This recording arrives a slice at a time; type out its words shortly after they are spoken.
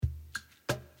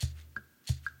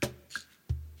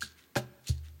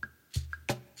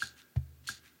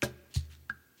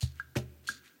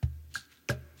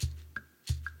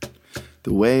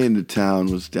The way into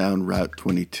town was down Route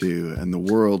 22, and the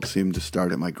world seemed to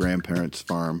start at my grandparents'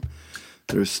 farm.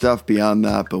 There was stuff beyond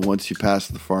that, but once you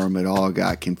passed the farm, it all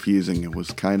got confusing. It was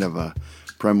kind of a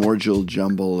primordial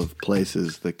jumble of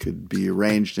places that could be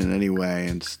arranged in any way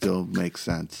and still make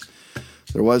sense.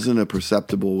 There wasn't a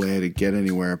perceptible way to get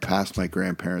anywhere past my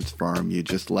grandparents' farm. You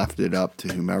just left it up to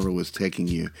whomever was taking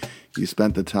you. You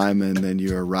spent the time and then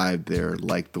you arrived there,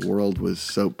 like the world was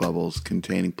soap bubbles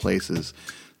containing places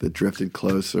that drifted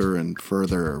closer and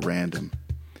further at random.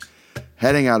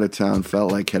 Heading out of town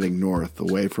felt like heading north,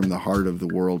 away from the heart of the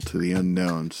world to the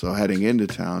unknown, so heading into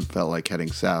town felt like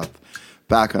heading south,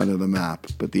 back onto the map.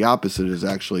 But the opposite is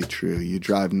actually true. You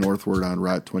drive northward on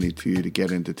Route 22 to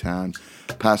get into town,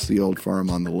 past the old farm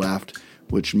on the left,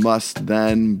 which must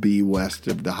then be west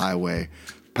of the highway,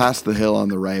 past the hill on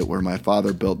the right where my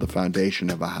father built the foundation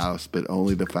of a house, but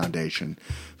only the foundation,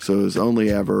 so it was only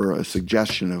ever a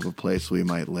suggestion of a place we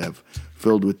might live,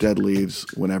 filled with dead leaves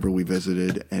whenever we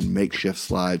visited, and makeshift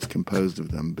slides composed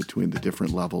of them between the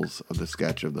different levels of the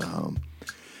sketch of the home.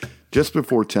 Just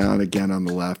before town, again on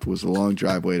the left, was a long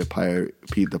driveway to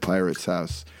Pete the Pirate's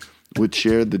house, which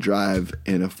shared the drive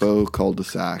in a faux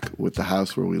cul-de-sac with the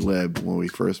house where we lived when we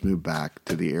first moved back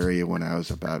to the area when I was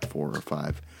about 4 or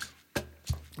 5.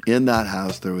 In that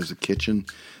house, there was a kitchen,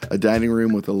 a dining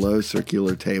room with a low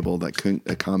circular table that couldn't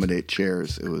accommodate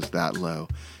chairs. It was that low.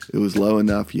 It was low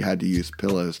enough you had to use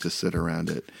pillows to sit around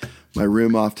it. My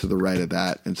room off to the right of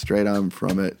that, and straight on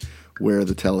from it where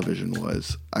the television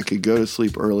was. I could go to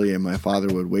sleep early and my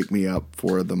father would wake me up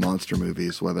for the monster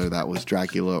movies, whether that was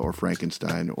Dracula or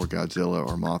Frankenstein or Godzilla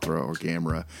or Mothra or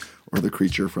Gamera or the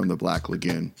creature from the Black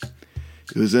Lagoon.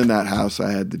 It was in that house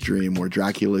I had the dream where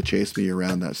Dracula chased me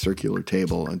around that circular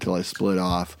table until I split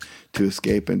off to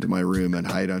escape into my room and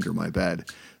hide under my bed.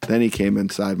 Then he came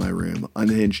inside my room,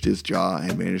 unhinged his jaw,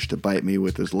 and managed to bite me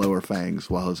with his lower fangs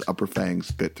while his upper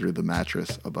fangs bit through the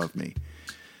mattress above me.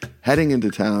 Heading into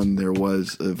town, there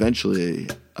was eventually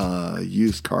a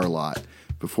used car lot.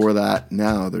 Before that,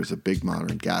 now there's a big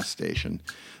modern gas station.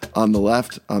 On the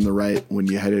left, on the right, when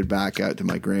you headed back out to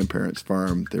my grandparents'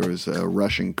 farm, there was a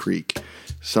rushing creek.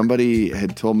 Somebody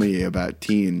had told me about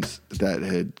teens that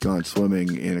had gone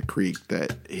swimming in a creek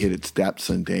that hid its depths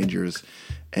and dangers,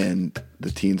 and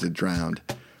the teens had drowned.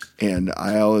 And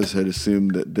I always had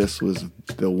assumed that this was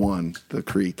the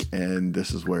creek, and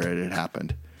this is where it had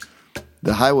happened.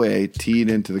 The highway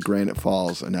teed into the Granite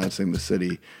Falls, announcing the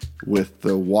city, with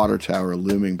the water tower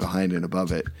looming behind and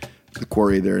above it, the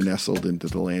quarry there nestled into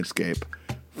the landscape.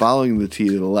 Following the tee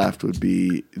to the left would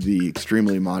be the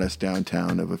extremely modest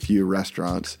downtown of a few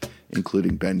restaurants,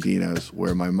 including Bendino's,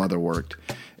 where my mother worked,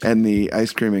 and the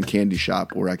ice cream and candy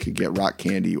shop where I could get rock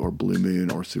candy or Blue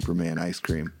Moon or Superman ice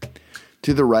cream.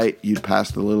 To the right, you'd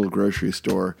pass the little grocery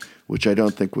store, which I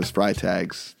don't think was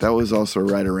Freitag's. That was also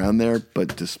right around there,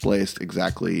 but displaced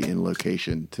exactly in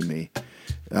location to me.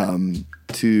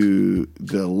 To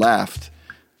the left,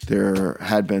 there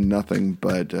had been nothing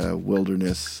but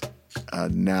wilderness.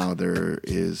 Now there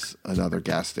is another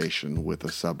gas station with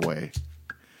a Subway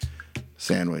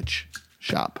sandwich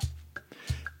shop.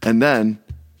 And then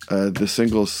the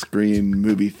single-screen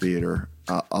movie theater,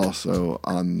 also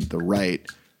on the right,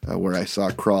 where I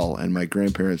saw Krull, and my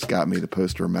grandparents got me the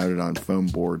poster mounted on foam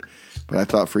board, but I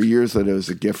thought for years that it was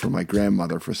a gift from my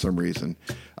grandmother for some reason.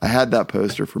 I had that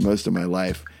poster for most of my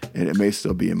life, and it may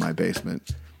still be in my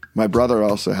basement. My brother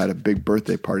also had a big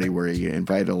birthday party where he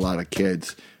invited a lot of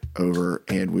kids over,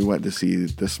 and we went to see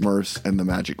the Smurfs and the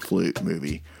Magic Flute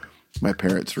movie. My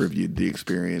parents reviewed the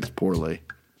experience poorly.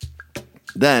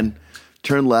 Then,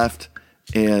 turn left,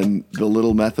 and the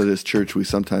little Methodist church we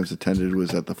sometimes attended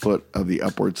was at the foot of the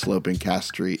upward sloping Cass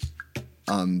Street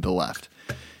on the left.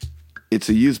 It's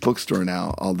a used bookstore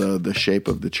now, although the shape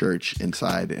of the church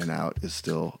inside and out is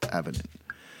still evident.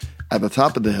 At the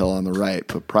top of the hill on the right,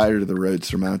 but prior to the road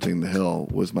surmounting the hill,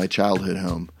 was my childhood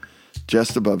home,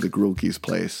 just above the Grulke's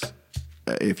place,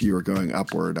 if you were going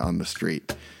upward on the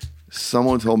street.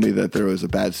 Someone told me that there was a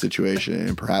bad situation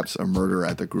and perhaps a murder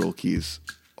at the Grulke's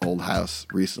old house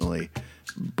recently,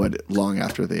 but long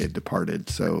after they had departed,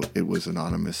 so it was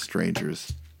anonymous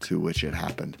strangers to which it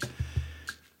happened.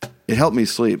 It helped me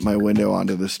sleep my window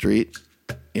onto the street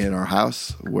in our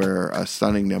house, where a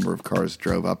stunning number of cars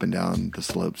drove up and down the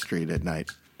slope street at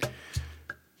night.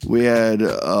 We had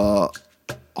a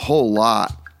whole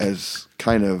lot as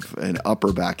kind of an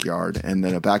upper backyard, and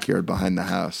then a backyard behind the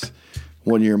house.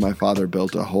 One year, my father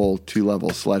built a whole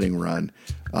 2-level sledding run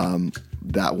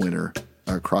that winter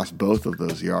across both of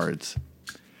those yards.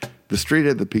 The street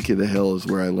at the peak of the hill is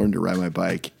where I learned to ride my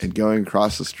bike, and going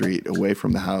across the street away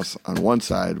from the house on one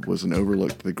side was an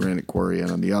overlook to the granite quarry, and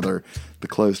on the other, the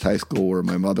closed high school where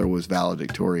my mother was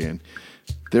valedictorian.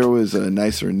 There was a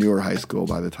nicer, newer high school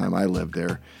by the time I lived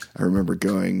there. I remember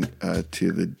going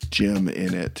to the gym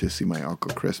in it to see my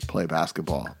Uncle Chris play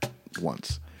basketball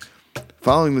once.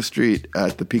 Following the street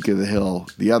at the peak of the hill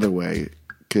the other way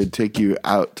could take you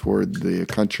out toward the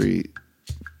country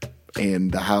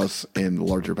and the house and the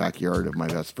larger backyard of my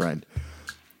best friend.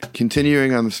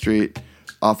 Continuing on the street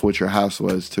off which our house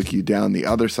was took you down the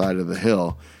other side of the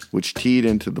hill, which teed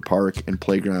into the park and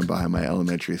playground behind my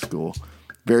elementary school.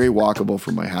 Very walkable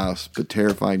from my house, but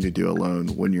terrifying to do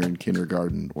alone when you're in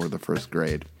kindergarten or the first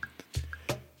grade.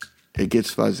 It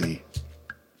gets fuzzy.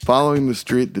 Following the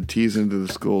street that tees into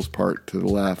the school's park to the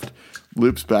left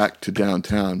loops back to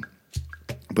downtown,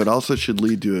 but also should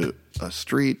lead to a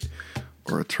street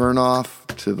or a turnoff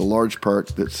to the large park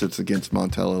that sits against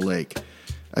Montella Lake.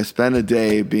 I spent a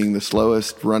day being the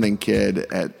slowest running kid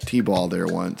at T-ball there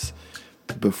once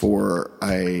before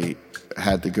I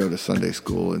had to go to Sunday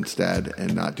school instead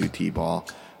and not do T-ball,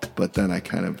 but then I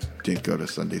kind of didn't go to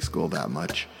Sunday school that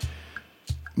much.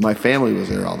 My family was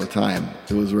there all the time.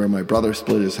 It was where my brother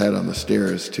split his head on the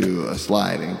stairs to a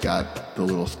slide and got the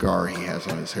little scar he has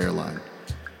on his hairline.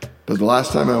 But the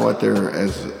last time I went there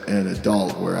as an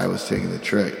adult where I was taking the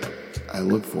trick, I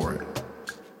looked for it.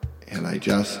 And I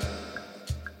just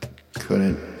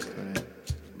couldn't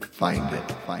find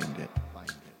it.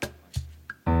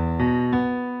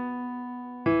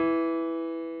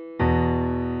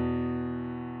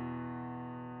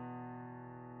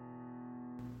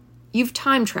 You've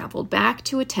time traveled back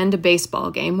to attend a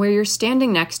baseball game where you're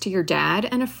standing next to your dad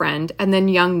and a friend and then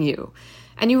young you,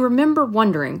 and you remember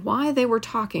wondering why they were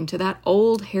talking to that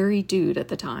old hairy dude at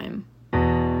the time.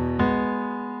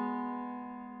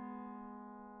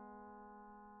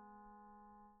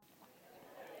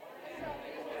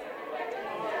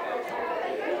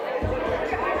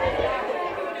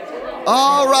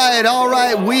 All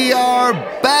right, we are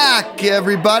back,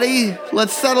 everybody.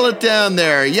 Let's settle it down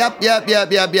there. Yep.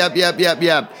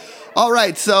 All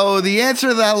right, so the answer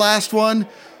to that last one,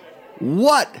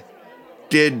 what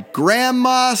did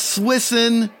Grandma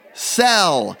Swisson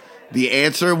sell? The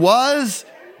answer was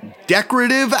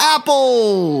decorative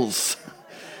apples.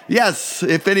 Yes,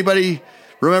 if anybody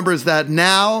remembers that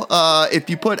now, if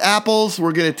you put apples,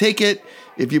 we're going to take it.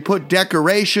 If you put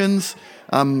decorations,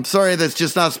 I'm sorry, that's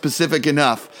just not specific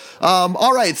enough.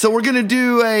 All right, so we're going to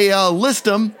do a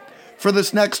listum for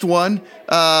this next one.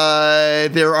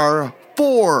 There are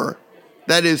four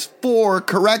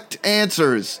correct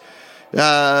answers.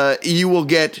 You will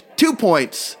get 2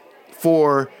 points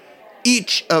for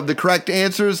each of the correct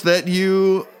answers that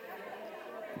you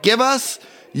give us.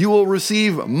 You will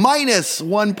receive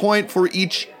 -1 point for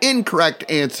each incorrect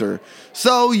answer.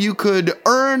 So you could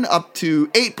earn up to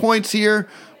 8 points here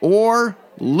or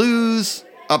lose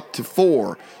up to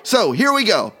 4. So here we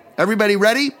go. Everybody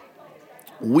ready?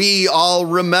 We all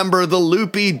remember the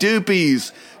Loopy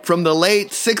Doopies. From the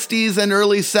late 60s and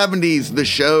early 70s, the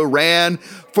show ran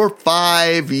for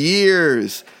 5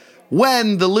 years.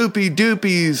 When the Loopy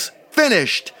Doopies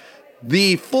finished,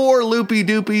 the 4 Loopy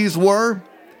Doopies were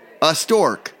a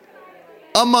stork,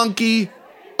 a monkey,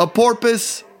 a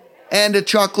porpoise, and a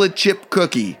chocolate chip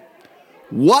cookie.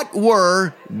 What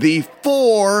were the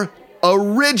 4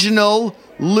 original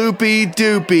Loopy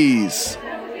Doopies?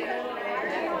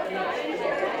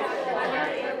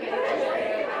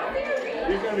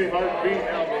 He's going to be hard to beat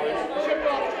now.